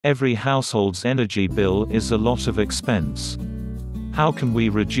Every household's energy bill is a lot of expense. How can we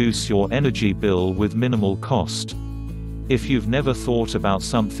reduce your energy bill with minimal cost? If you've never thought about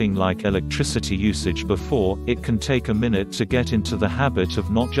something like electricity usage before, it can take a minute to get into the habit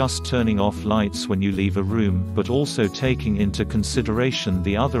of not just turning off lights when you leave a room, but also taking into consideration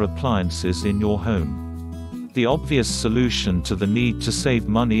the other appliances in your home. The obvious solution to the need to save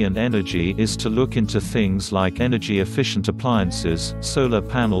money and energy is to look into things like energy-efficient appliances, solar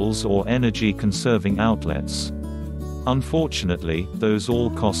panels or energy-conserving outlets. Unfortunately, those all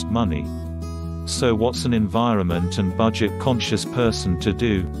cost money. So what's an environment and budget-conscious person to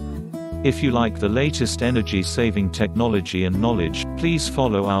do? If you like the latest energy-saving technology and knowledge, please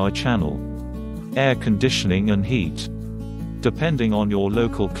follow our channel. Air conditioning and heat. Depending on your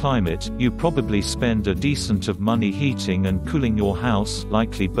local climate, you probably spend a decent of money heating and cooling your house,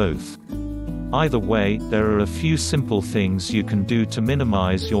 likely both. Either way, there are a few simple things you can do to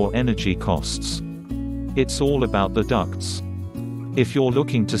minimize your energy costs. It's all about the ducts. If you're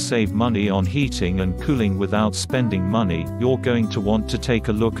looking to save money on heating and cooling without spending money, you're going to want to take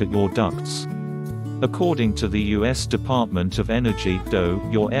a look at your ducts. According to the U.S. Department of Energy (DOE),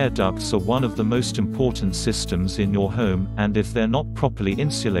 your air ducts are one of the most important systems in your home, and if they're not properly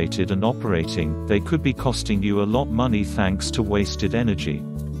insulated and operating, they could be costing you a lot of money thanks to wasted energy.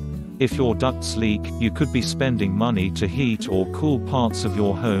 If your ducts leak, you could be spending money to heat or cool parts of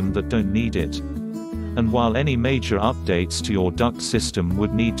your home that don't need it. And while any major updates to your duct system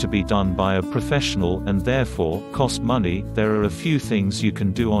would need to be done by a professional and therefore cost money, there are a few things you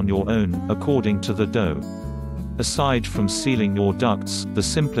can do on your own, according to the DOE. Aside from sealing your ducts, the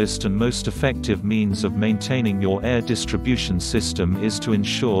simplest and most effective means of maintaining your air distribution system is to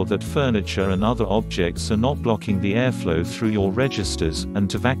ensure that furniture and other objects are not blocking the airflow through your registers, and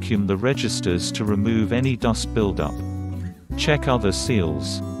to vacuum the registers to remove any dust buildup. Check other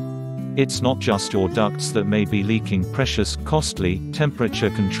seals. It's not just your ducts that may be leaking precious, costly,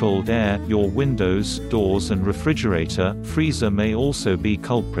 temperature-controlled air. Your windows, doors and refrigerator, freezer may also be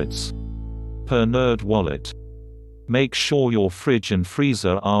culprits. Per NerdWallet. Make sure your fridge and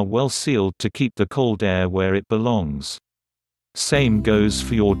freezer are well sealed to keep the cold air where it belongs. Same goes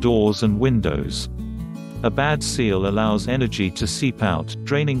for your doors and windows. A bad seal allows energy to seep out,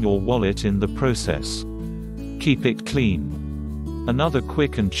 draining your wallet in the process. Keep it clean. Another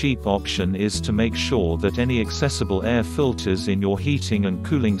quick and cheap option is to make sure that any accessible air filters in your heating and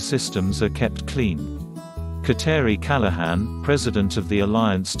cooling systems are kept clean. Kateri Callahan, president of the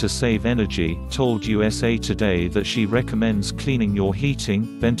Alliance to Save Energy, told USA Today that she recommends cleaning your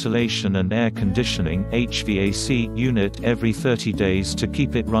heating, ventilation and air conditioning (HVAC) unit every 30 days to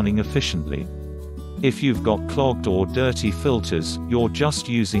keep it running efficiently. If you've got clogged or dirty filters, you're just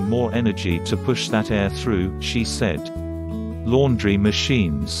using more energy to push that air through, she said. Laundry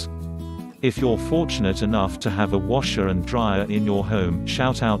machines. If you're fortunate enough to have a washer and dryer in your home,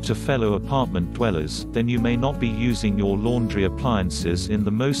 shout out to fellow apartment dwellers, then you may not be using your laundry appliances in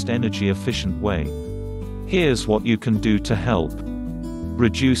the most energy-efficient way. Here's what you can do to help.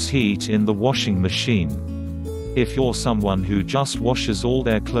 Reduce heat in the washing machine. If you're someone who just washes all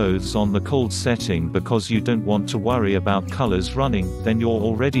their clothes on the cold setting because you don't want to worry about colors running, then you're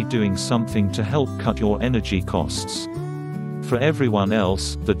already doing something to help cut your energy costs. For everyone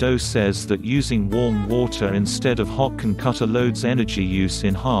else, the DOE says that using warm water instead of hot can cut a load's energy use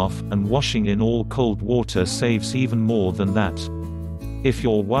in half, and washing in all cold water saves even more than that. If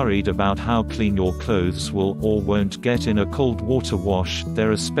you're worried about how clean your clothes will or won't get in a cold water wash,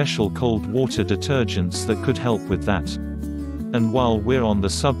 there are special cold water detergents that could help with that. And while we're on the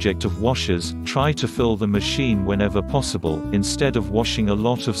subject of washers, try to fill the machine whenever possible, instead of washing a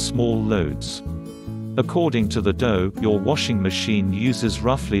lot of small loads. According to the DOE, your washing machine uses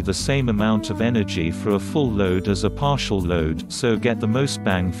roughly the same amount of energy for a full load as a partial load, so get the most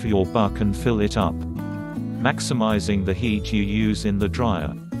bang for your buck and fill it up. Maximizing the heat you use in the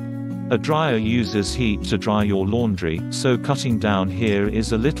dryer. A dryer uses heat to dry your laundry, so cutting down here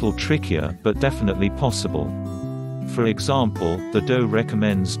is a little trickier, but definitely possible. For example, the DOE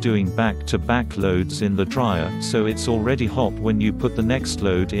recommends doing back-to-back loads in the dryer, so it's already hot when you put the next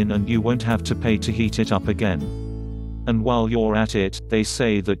load in and you won't have to pay to heat it up again. And while you're at it, they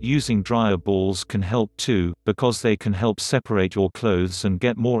say that using dryer balls can help too, because they can help separate your clothes and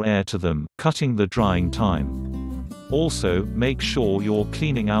get more air to them, cutting the drying time. Also, make sure you're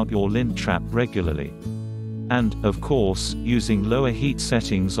cleaning out your lint trap regularly. And, of course, using lower heat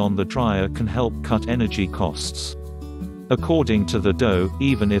settings on the dryer can help cut energy costs. According to the DOE,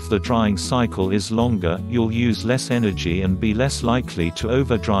 even if the drying cycle is longer, you'll use less energy and be less likely to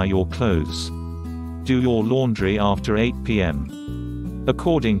over-dry your clothes. Do your laundry after 8 p.m.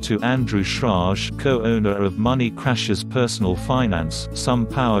 According to Andrew Schrage, co-owner of Money Crashers Personal Finance, some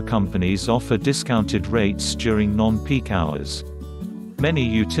power companies offer discounted rates during non-peak hours. Many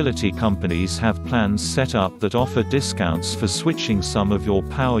utility companies have plans set up that offer discounts for switching some of your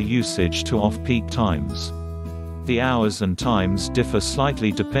power usage to off-peak times. The hours and times differ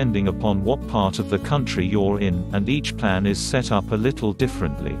slightly depending upon what part of the country you're in, and each plan is set up a little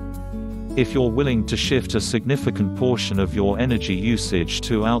differently. If you're willing to shift a significant portion of your energy usage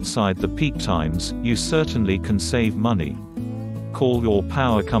to outside the peak times, you certainly can save money. Call your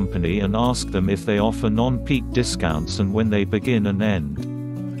power company and ask them if they offer non-peak discounts and when they begin and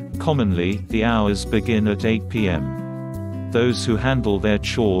end. Commonly, the hours begin at 8 p.m. Those who handle their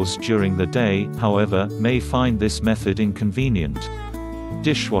chores during the day, however, may find this method inconvenient.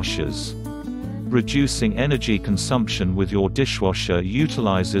 Dishwashers. Reducing energy consumption with your dishwasher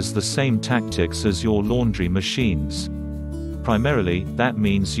utilizes the same tactics as your laundry machines. Primarily, that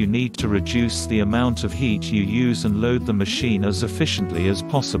means you need to reduce the amount of heat you use and load the machine as efficiently as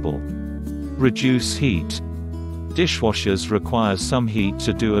possible. Reduce heat. Dishwashers require some heat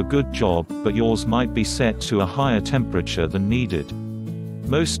to do a good job, but yours might be set to a higher temperature than needed.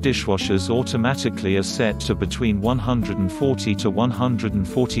 Most dishwashers automatically are set to between 140 to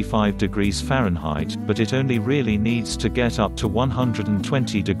 145 degrees Fahrenheit, but it only really needs to get up to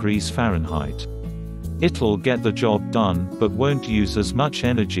 120 degrees Fahrenheit. It'll get the job done, but won't use as much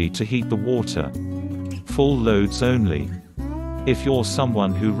energy to heat the water. Full loads only. If you're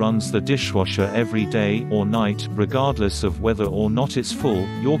someone who runs the dishwasher every day or night, regardless of whether or not it's full,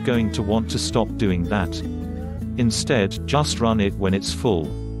 you're going to want to stop doing that. Instead, just run it when it's full.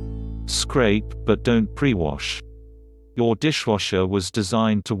 Scrape, but don't pre-wash. Your dishwasher was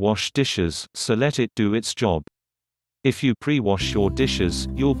designed to wash dishes, so let it do its job. If you pre-wash your dishes,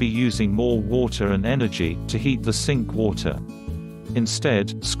 you'll be using more water and energy to heat the sink water.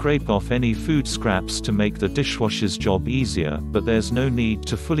 Instead, scrape off any food scraps to make the dishwasher's job easier, but there's no need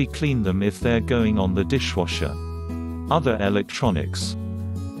to fully clean them if they're going on the dishwasher. Other electronics.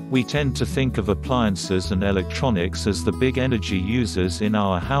 We tend to think of appliances and electronics as the big energy users in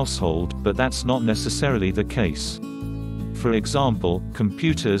our household, but that's not necessarily the case. For example,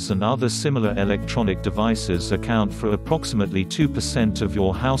 computers and other similar electronic devices account for approximately 2% of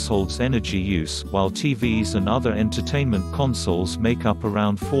your household's energy use, while TVs and other entertainment consoles make up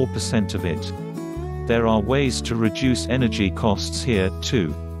around 4% of it. There are ways to reduce energy costs here,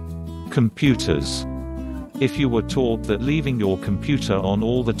 too. Computers. If you were taught that leaving your computer on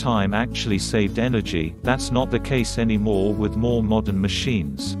all the time actually saved energy, that's not the case anymore with more modern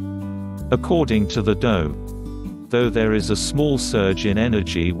machines. According to the DOE, though there is a small surge in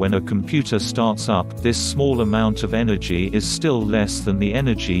energy when a computer starts up, this small amount of energy is still less than the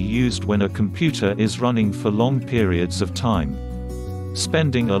energy used when a computer is running for long periods of time.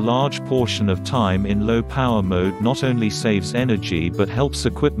 Spending a large portion of time in low power mode not only saves energy but helps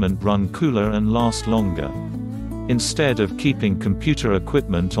equipment run cooler and last longer. Instead of keeping computer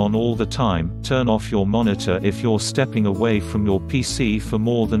equipment on all the time, turn off your monitor if you're stepping away from your PC for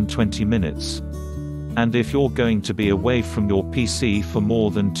more than 20 minutes. And if you're going to be away from your PC for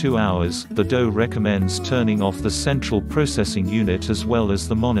more than 2 hours, the DOE recommends turning off the central processing unit as well as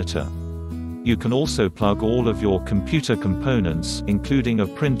the monitor. You can also plug all of your computer components, including a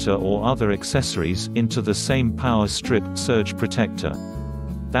printer or other accessories, into the same power strip surge protector.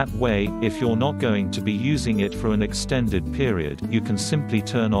 That way, if you're not going to be using it for an extended period, you can simply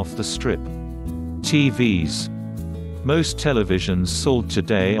turn off the strip. TVs. Most televisions sold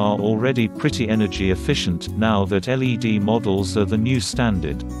today are already pretty energy efficient, now that LED models are the new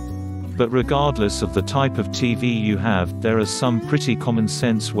standard. But regardless of the type of TV you have, there are some pretty common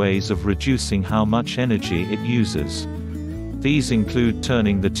sense ways of reducing how much energy it uses. These include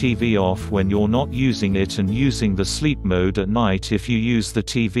turning the TV off when you're not using it and using the sleep mode at night if you use the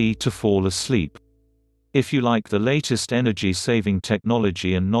TV to fall asleep. If you like the latest energy-saving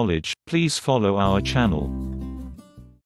technology and knowledge, please follow our channel.